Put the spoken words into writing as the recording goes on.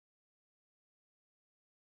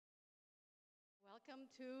welcome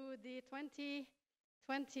to the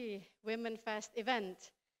 2020 Women Fest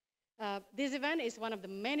event. This event is one of the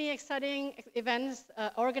many exciting events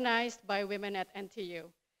organized by women at NTU.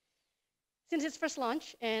 Since its first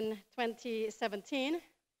launch in 2017,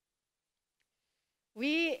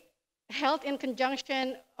 we held in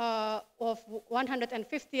conjunction of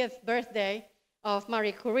 150th birthday of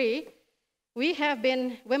Marie Curie.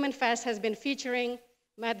 Women Fest has been featuring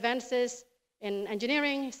advances in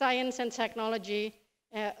engineering, science, and technology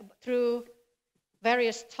through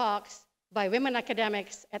various talks by women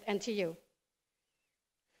academics at NTU.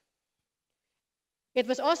 It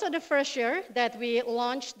was also the first year that we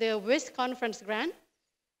launched the WIS Conference Grant,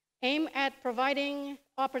 aimed at providing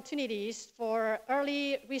opportunities for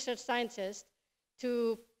early research scientists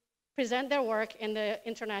to present their work in the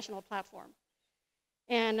international platform.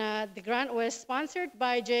 And the grant was sponsored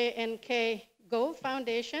by J&K Go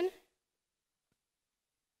Foundation.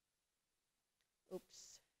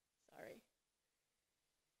 Oops, sorry.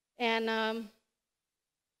 And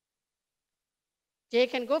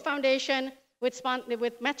J&K Go Foundation with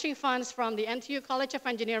matching funds from the NTU College of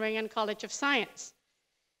Engineering and College of Science.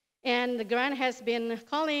 And the grant has been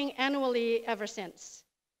calling annually ever since.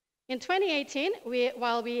 In 2018,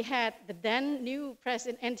 while we had the then new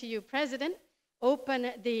NTU president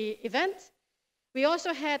open the event, we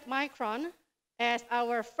also had Micron as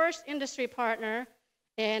our first industry partner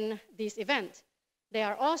in this event. They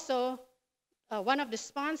are also one of the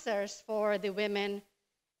sponsors for the Women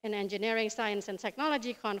in Engineering, Science, and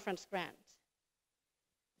Technology Conference Grant.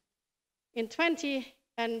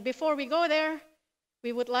 And before we go there,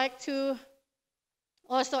 we would like to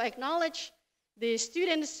also acknowledge the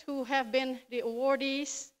students who have been the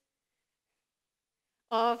awardees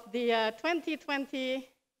of the 2020.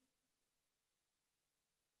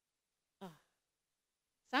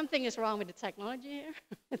 Something is wrong with the technology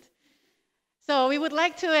here. So we would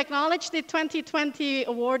like to acknowledge the 2020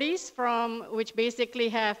 awardees, which basically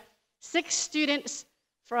have 6 students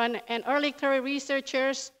and early career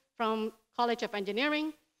researchers from College of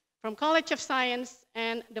Engineering, from College of Science,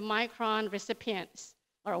 and the Micron recipients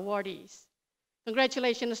or awardees.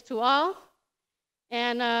 Congratulations to all.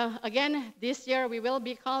 And again, this year we will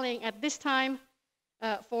be calling at this time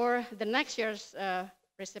for the next year's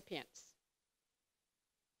recipients.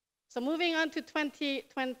 So moving on to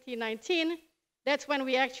 2019, that's when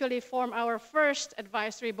we actually form our first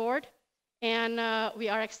advisory board. And we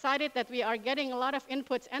are excited that we are getting a lot of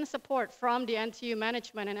inputs and support from the NTU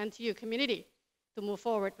management and NTU community to move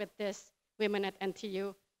forward with this Women at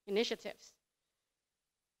NTU initiatives.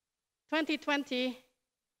 2020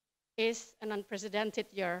 is an unprecedented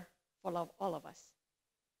year for all of us.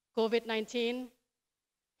 COVID-19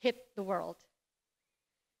 hit the world.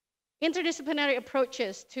 Interdisciplinary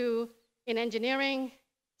approaches in engineering,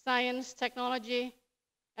 science, technology,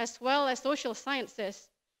 as well as social sciences,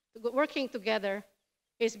 working together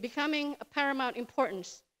is becoming a paramount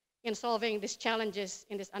importance in solving these challenges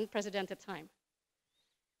in this unprecedented time.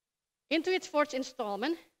 Into its 4th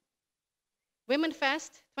installment, Women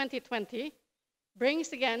Fest 2020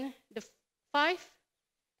 brings again the 5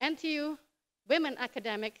 NTU women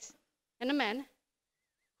academics and the men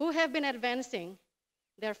who have been advancing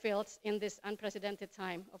their fields in this unprecedented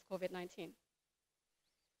time of COVID-19.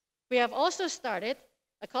 We have also started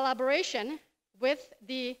a collaboration with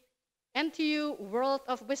the NTU World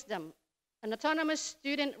of Wisdom, an autonomous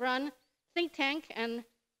student-run think tank and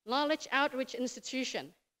knowledge outreach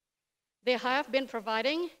institution. They have been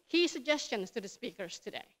providing key suggestions to the speakers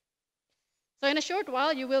today. So in a short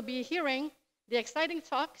while, you will be hearing the exciting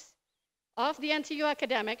talks of the NTU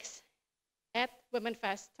academics at Women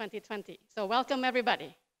Fest 2020. So welcome,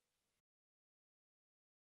 everybody.